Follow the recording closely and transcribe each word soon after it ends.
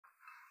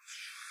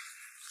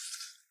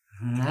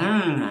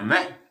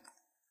没。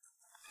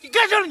你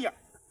干啥了你？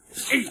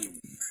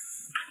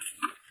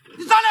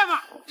你咋来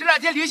嘛？这两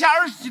天零下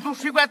20几度，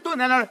水管冻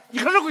在那儿，你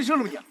还是会生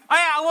了你？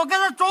哎呀，我搁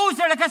这中午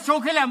些了，可烧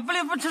开了，屋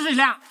里不吃水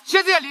了。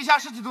现在零下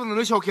10几度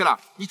能烧开了，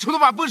你抽都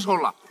把不烧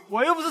了。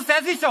我又不是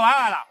3岁小娃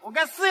娃了，我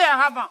敢4月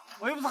还放，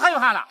我又不是还有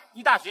汗了。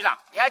你打水了？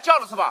你还犟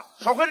了是吧？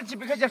烧坏了几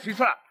百块钱水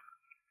出来。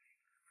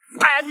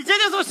哎呀，你今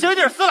天是不是醒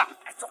点事了？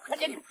哎，早看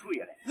见你出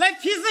来了。来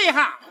批示一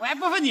下，我还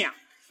不服你。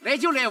来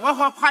就来，我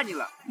好怕你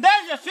了。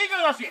男人谁跟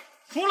着谁，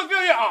输了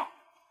表演啊！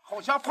好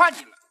像怕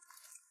你了。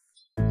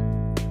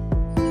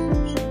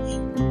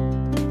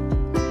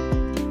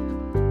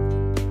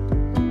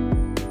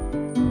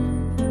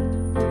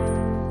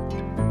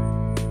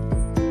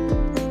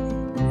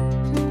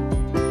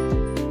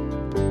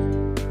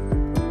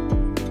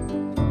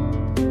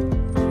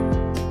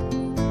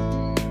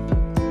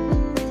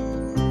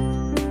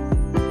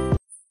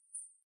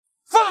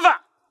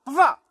不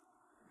服，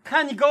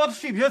看你跟我的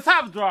水平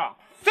差不多，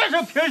算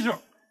成平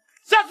手。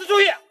下次注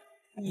意。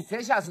你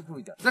才下次注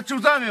意点。这肘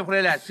子买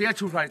回来了，谁也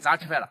抽出来，咋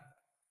吃饭了？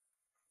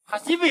喝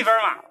西北风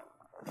嘛，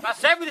把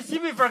陕北的西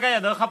北风感觉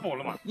能喝饱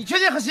了吗？你确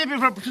定喝西北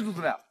风不吃肘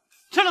子了？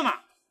吃了吗？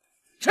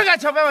吃俺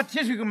吃饭把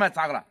提水给我们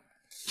咋个了？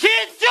提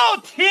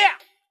就提。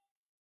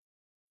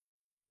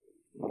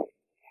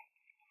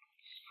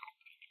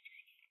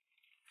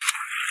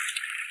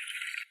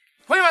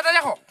朋友们，大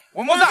家好，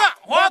我们是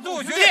黄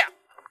土兄弟。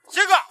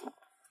这个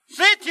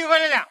谁提回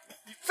来了？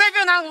你再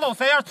别拿老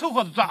三样凑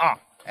合着做啊！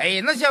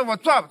哎，那些我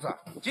做不做？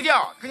今天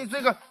啊，给你做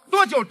一个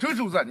剁椒蒸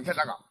肘子，你看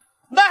咋个？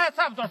那还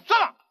差不多，做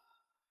吧。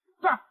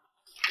做，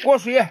过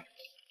水，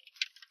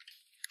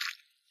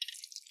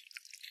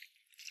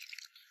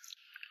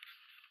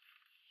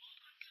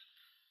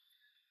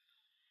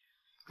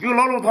用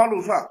老龙汤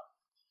卤涮，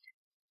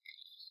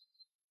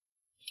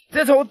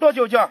再炒剁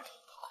椒酱、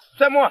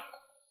蒜末、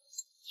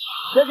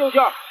白椒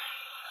酱、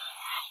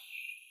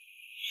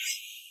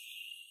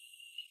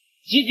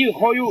鸡精、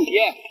蚝油、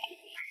盐。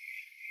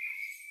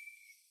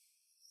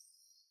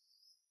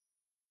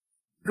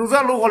肘子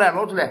卤好了，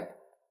捞出来。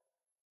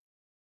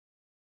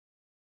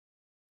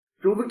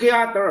肘子给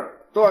俺等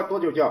儿，倒剁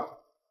椒酱。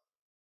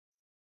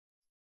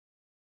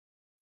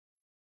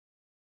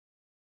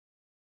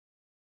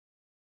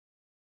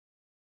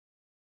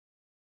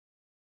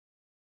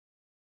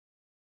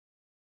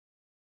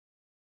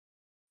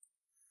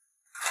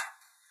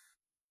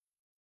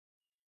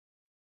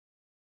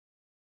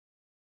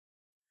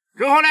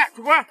蒸好了，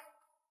出锅。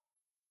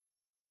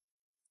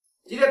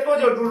今天剁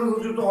椒猪肉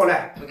就做好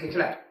了，就可以吃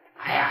了。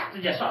哎呀，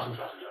直接上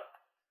手。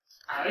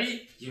哎，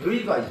一个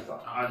一个一个，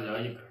啊，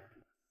一个。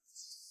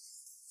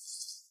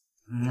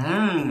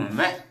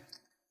来。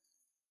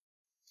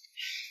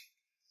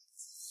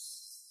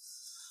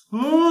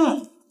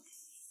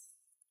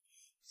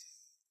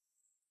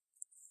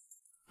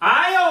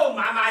哎呦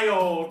妈妈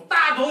哟，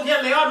大冬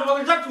天来上这么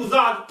个热肘子，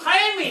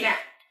太美了。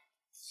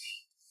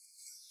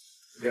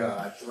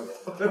热肘子。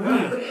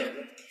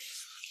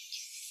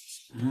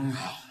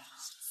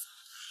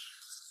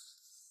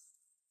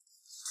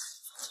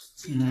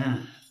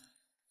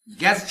你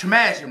该是吃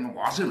慢些嘛，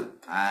光剩了。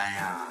哎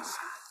呀，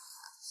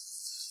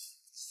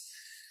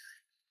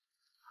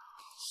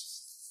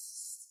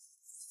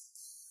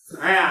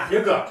哎呀，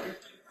铁哥，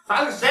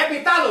咱个陕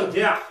北大冷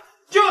天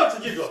就要吃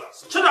这肘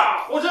子，吃的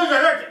浑身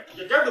热热的，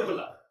一点都不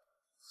冷。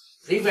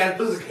谁管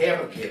都是开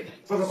不开，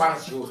不是把它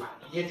修哈，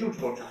也就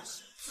知道这，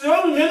只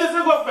要你明天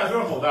再给我摆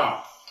份好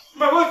的，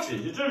没问题，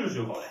你这就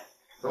修好了，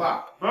是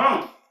吧？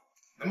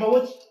那没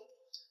问题。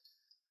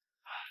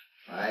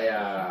哎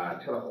呀，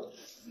吃得好。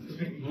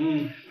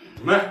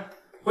来，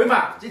回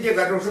吧，今天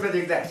观众视频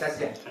点个赞，下期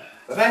见，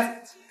拜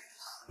拜，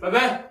拜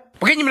拜。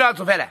不给你们俩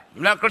做饭了，你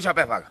们俩个想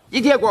办法个，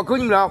一天光够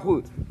你们俩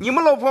混，你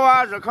们老婆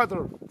娃热炕头，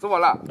是我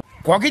了，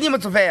光给你们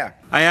做饭呀。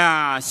哎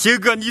呀，鑫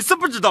哥，你是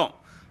不知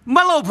道，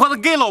没老婆的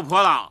给老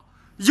婆了，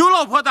有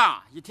老婆的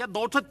一天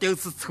脑出钉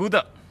是抽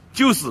的。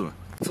就是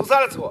抽啥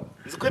了抽？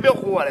你是快别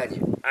唬我了你。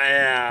哎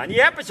呀，你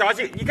还不相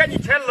信？你看你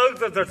全愣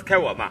着这是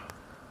看我吗？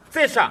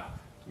再说，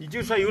你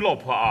就说有老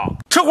婆啊，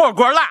吃火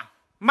锅了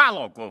骂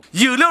老公，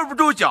饮料不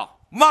中奖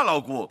骂老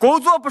公，工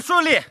作不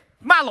顺利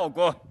骂老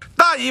公，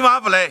大姨妈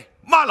不来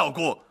骂老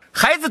公，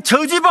孩子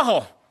成绩不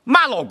好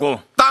骂老公，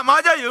打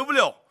麻将赢不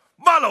了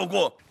骂老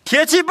公，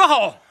天气不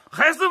好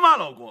还是骂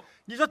老公。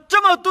你说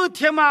这么冬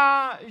天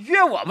嘛，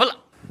怨我们了。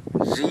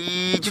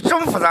咦，就这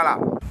么复杂了？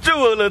这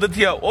么冷的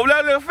天，我们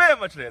俩连饭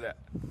没吃来。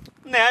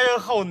男人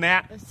好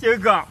难，鑫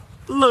哥，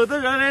冷的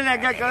人来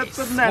看看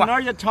这奶酪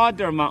也长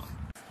点嘛。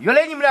原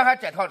来你们俩还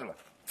沾烫着了，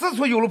自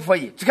从有了婆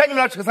姨，只看你们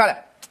俩吃啥了。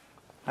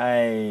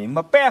哎，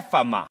没办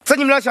法嘛。这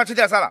你们俩想吃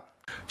点啥了？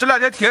这两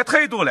天天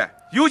太冻了，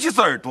尤其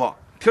是耳朵。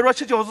听说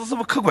吃饺子是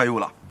不是可管用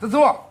了？这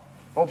走，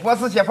我婆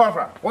子先放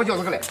放，我饺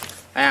子过来。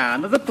哎呀，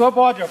那个多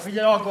包点，回去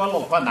让我给我老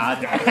婆拿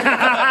点。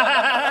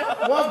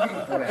我给你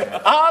过来。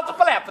啊，这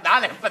不来，不拿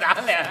了，不拿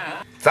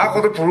了。炸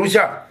好的猪肉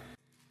馅。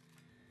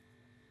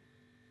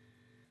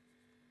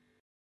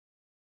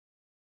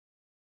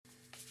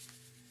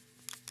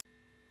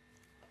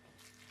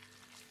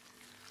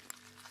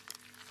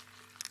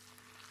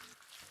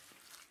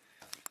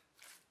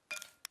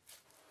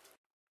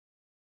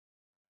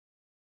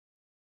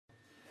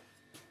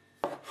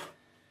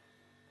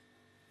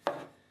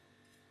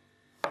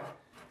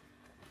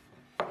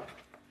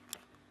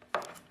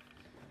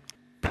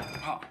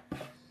好。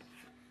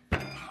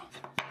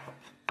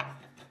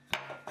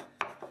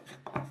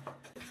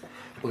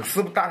我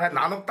师傅打开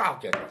拿那么大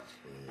盖子。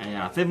哎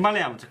呀，这没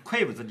了，这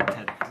筷子里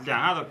才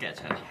两下都盖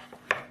出来了。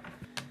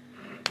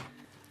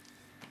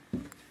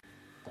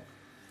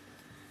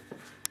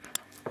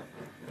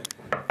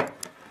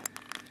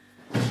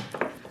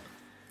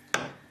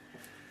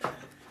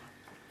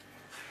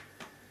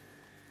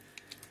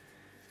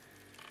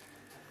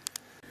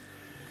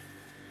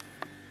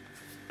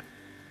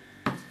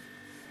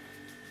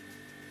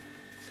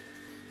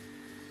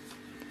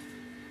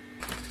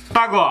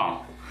大哥，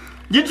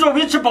你准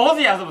备吃包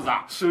子呀？是不是？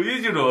手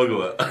艺就这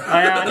个。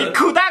哎呀，你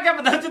口大干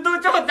不能，这都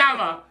这么大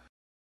吗？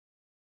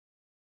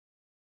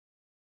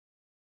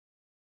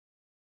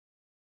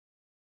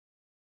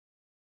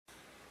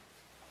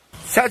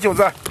下饺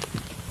子，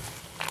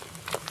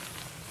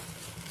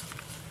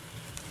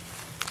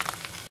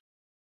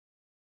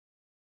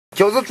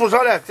饺子煮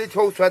上了，再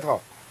调酸汤。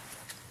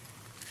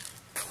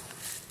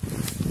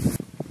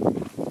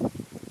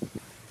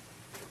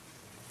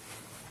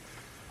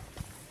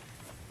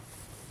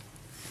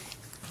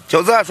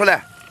饺子出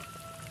来，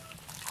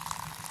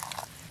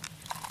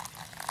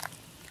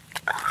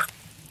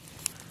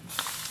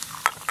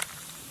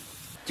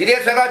今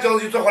天酸汤饺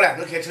子就做好了，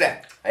能开吃了。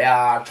哎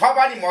呀，常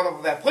把你忙的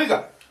不烦，回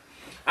个。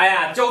哎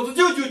呀，饺子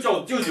就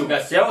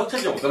个，谁要吃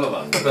饺子了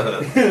吧？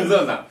是不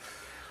是？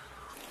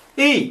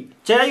哎，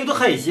这还有的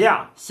海鲜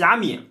啊，虾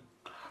米。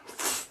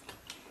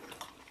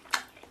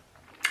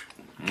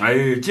哎，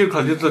这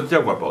肯定是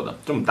电锅包的，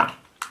这么大。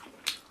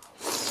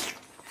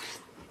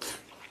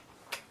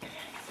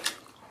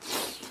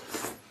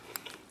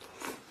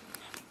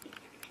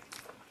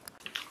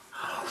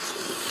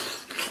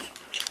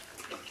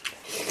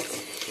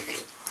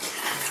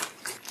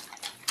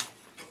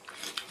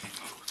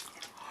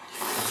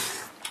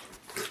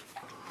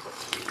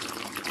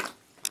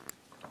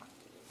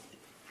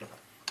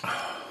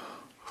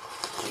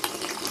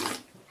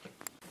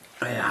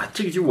哎呀，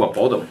这个就我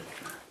包的。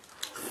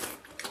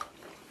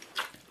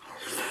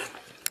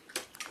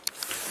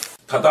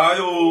他大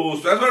有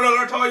酸酸辣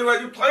辣炒一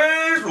碗就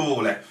太舒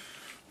服了，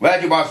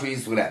碗就把水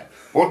收了。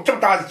我这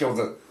么大的饺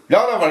子，2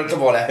大碗吃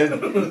饱了。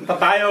他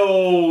大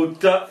有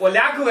这我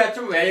2口还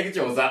吃不完一个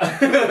饺子。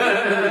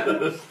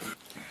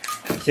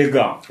鑫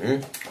哥，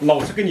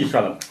老实跟你说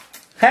了，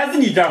还是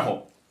你这儿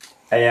好。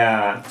哎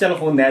呀，结了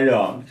婚男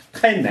人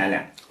太难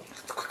了。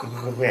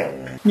快！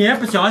你还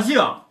不相信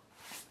啊？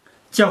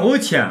结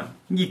婚前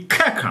你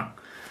看看，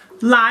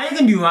哪一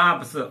个女娃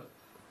不是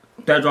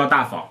端庄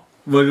大方、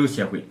温柔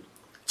贤惠？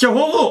结婚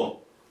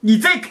后你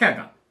再看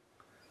看，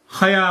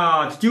哎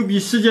呀，这就比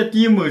世界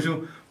第一猛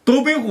兽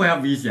东北虎还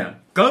危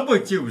险，根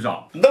本进不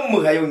上。那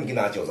么还要你给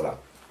拿饺子了？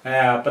哎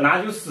呀，不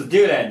拿就死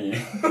定了你！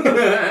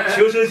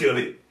轻声行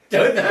礼，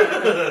真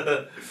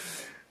的。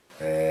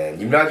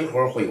你们俩就好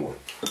好会我，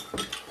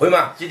会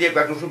吗？记得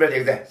关注、手边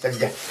点个赞，下期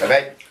见，拜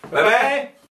拜，拜拜。